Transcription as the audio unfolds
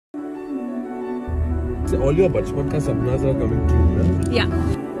all your bachpan ka sapnas are coming true, right? Yeah.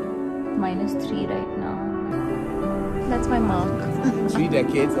 -3 right now. That's my mark. 3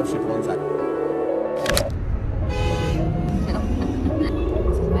 decades of chiffon sari.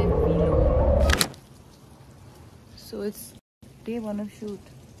 This is my vlog. So it's day 1 of shoot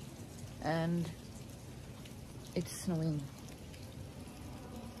and it's snowing.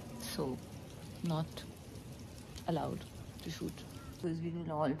 So not allowed to shoot because we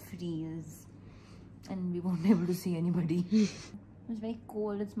will all freeze and we won't be able to see anybody. It's very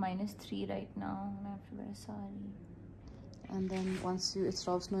cold. It's -3 right now and I have to wear a sari. And then once it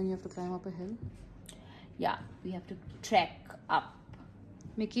stops snowing, you have to climb up a hill. Yeah, we have to trek up.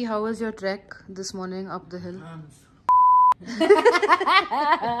 Mickey, how was your trek this morning up the hill?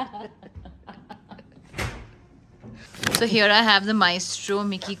 So here I have the maestro,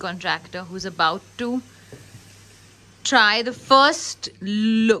 Mickey Contractor, who's about to try the first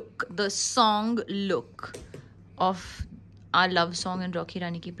look, the song look of our love song and Rocky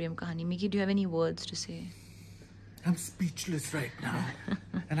Rani Ki Prem Kahani. Mickey, do you have any words to say? I'm speechless right now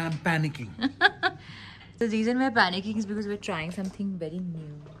and I'm panicking. The reason we're panicking is because we're trying something very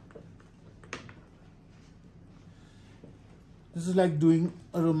new. This is like doing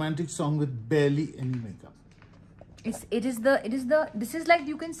a romantic song with barely any makeup. This is like,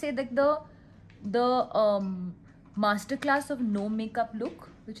 you can say like the masterclass of no makeup look,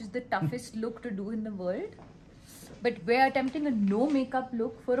 which is the toughest look to do in the world. But we're attempting a no makeup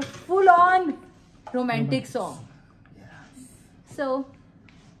look for a full-on romantic song. Yeah. So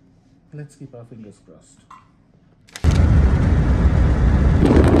Let's keep our fingers crossed.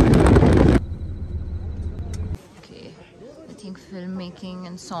 okay, I think filmmaking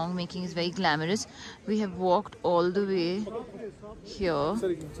and song making is very glamorous. We have walked all the way here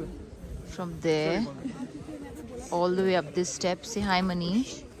from there all the way up this step. Say hi,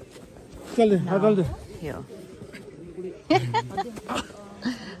 Manish. Now, here.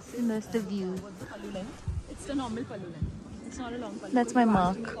 That's the view. It's a normal pallu length. It's not a long pallu. That's my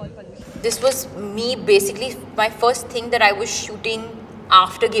mark. This was me, basically my first thing that I was shooting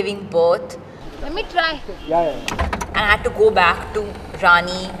after giving birth. Let me try. Yeah. And I had to go back to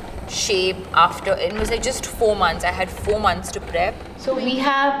Rani shape after. It was like just 4 months. I had 4 months to prep. So we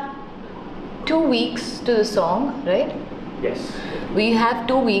have 2 weeks to the song, right? Yes. We have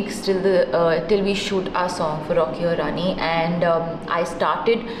 2 weeks till we shoot our song for Rocky or Rani, and I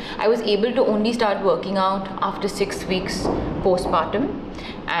was able to only start working out after 6 weeks postpartum,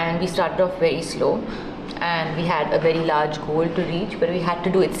 and we started off very slow, and we had a very large goal to reach, but we had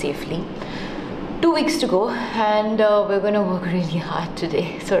to do it safely. 2 weeks to go, and we're gonna work really hard today.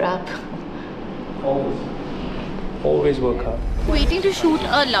 So wrap. Always work hard. Waiting to shoot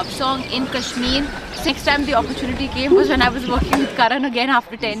a love song in Kashmir. Next time the opportunity came was when I was working with Karan again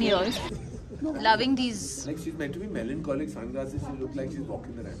after 10 years. Loving these. Like she's meant to be melancholic sunglasses. She looks like she's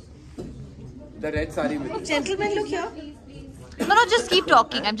walking the red. The red sari with it. Gentlemen, look here. No, just keep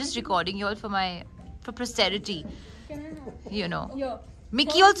talking. I'm just recording you all for posterity. You know.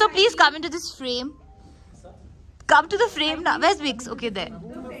 Mickey, also please come into this frame. Come to the frame now. Where's Vix? Okay, there.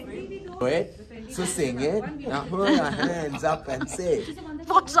 Wait. So sing it. Now put your hands up and say.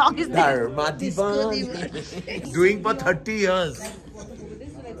 What song is this? Doing for 30 years.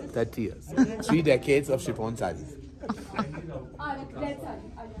 30 years. 3 decades of chiffon saris.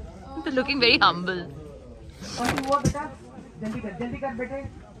 They're looking very humble.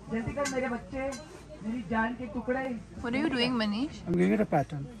 What are you doing, Manish? I'm giving it a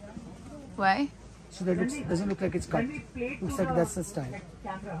pattern. Why? So that it doesn't look like it's cut. Looks like that's the style.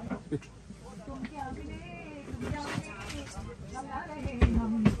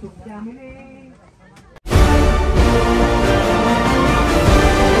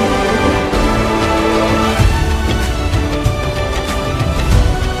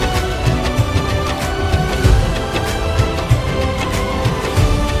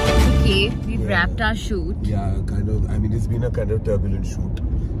 Okay, we've wrapped our shoot. Yeah, kind of. I mean, it's been a kind of turbulent shoot.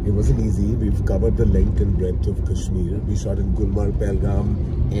 It wasn't easy. We've covered the length and breadth of Kashmir. We shot in Gulmarg, Pahalgam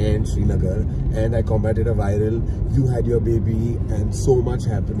and Srinagar, and I combated a viral. You had your baby and so much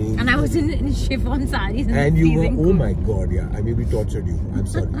happening. And I was in chiffon saris. And you were, oh my god, yeah. I mean, we tortured you. I'm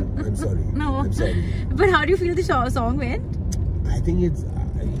sorry. I'm sorry. No. I'm sorry. But how do you feel the song went? I think it's,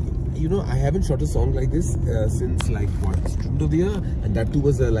 you know, I haven't shot a song like this since like what, student of the year, and that too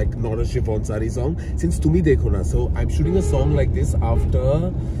was like not a chiffon sari song since Tumi Dekho Na. So I'm shooting a song like this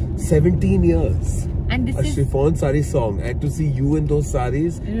after 17 years. And this is chiffon sari song, and to see you in those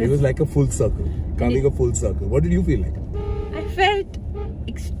saris, it was like a full circle, coming a full circle. What did you feel like? I felt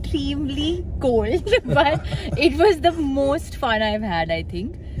extremely cold, but it was the most fun I've had, I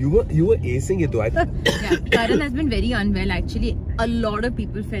think. You were acing it though. Yeah, Karan has been very unwell actually. A lot of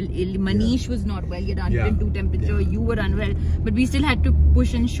people fell ill. Manish was not well. He had 102 temperature. You were unwell, but we still had to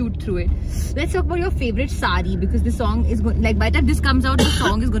push and shoot through it. Let's talk about your favorite sari, because the song is going, like, by the time this comes out, the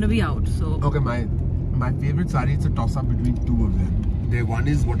song is going to be out. So okay, my favorite sari, it's a toss up between two of them. One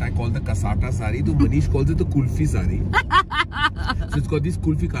is what I call the kasata sari. So Manish calls it the kulfi sari. So it's got these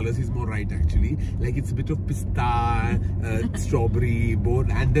kulfi colors. He's more right actually. Like it's a bit of pista, strawberry, both.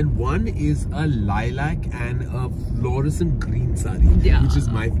 And then one is a lilac and a fluorescent green sari. Yeah. Which is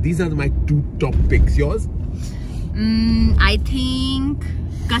these are my two top picks. Yours? I think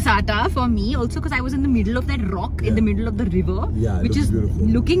Kasata for me also, because I was in the middle of that rock in the middle of the river, which is beautiful.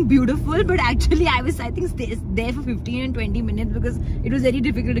 Looking beautiful, but actually I think there for 15 and 20 minutes because it was very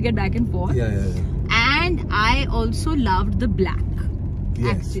difficult to get back and forth. And I also loved the black.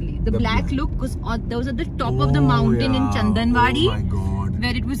 Actually, the black look was at the top of the mountain in Chandanwadi. Oh my god!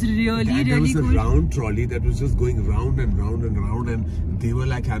 Where it was really cool. There was a round trolley that was just going round and round and round, and they were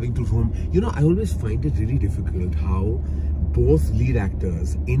like having to roam. You know, I always find it really difficult how both lead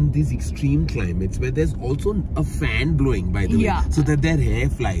actors in these extreme climates where there's also a fan blowing, by the way, so that their hair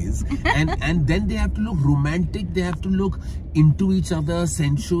flies, and then they have to look romantic, they have to look into each other,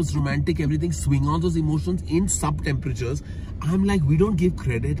 sensuous, romantic, everything, swing on those emotions in sub temperatures. I'm like, we don't give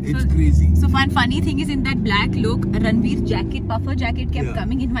credit. It's crazy. So funny thing is, in that black look, Ranveer's jacket, puffer jacket, kept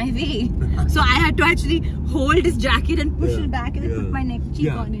coming in my way. So I had to actually hold his jacket and push it back and then put my neck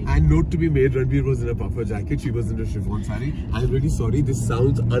cheek on it. And note to be made, Ranveer was in a puffer jacket. She was in a chiffon sari. I'm really sorry. This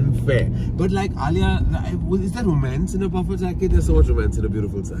sounds unfair. But like, Alia, is there romance in a puffer jacket? There's so much romance in a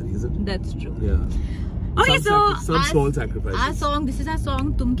beautiful sari, isn't it? That's true. Yeah. Okay, some small sacrifices. Our song, this is our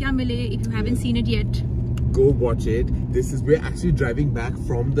song, Tumkayamily. If you haven't seen it yet, go watch it. We're actually driving back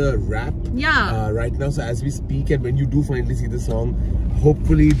from the rap right now, so as we speak, and when you do finally see the song,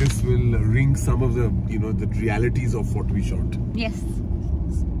 hopefully this will ring some of the the realities of what we shot. Yes.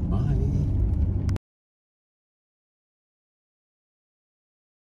 Bye.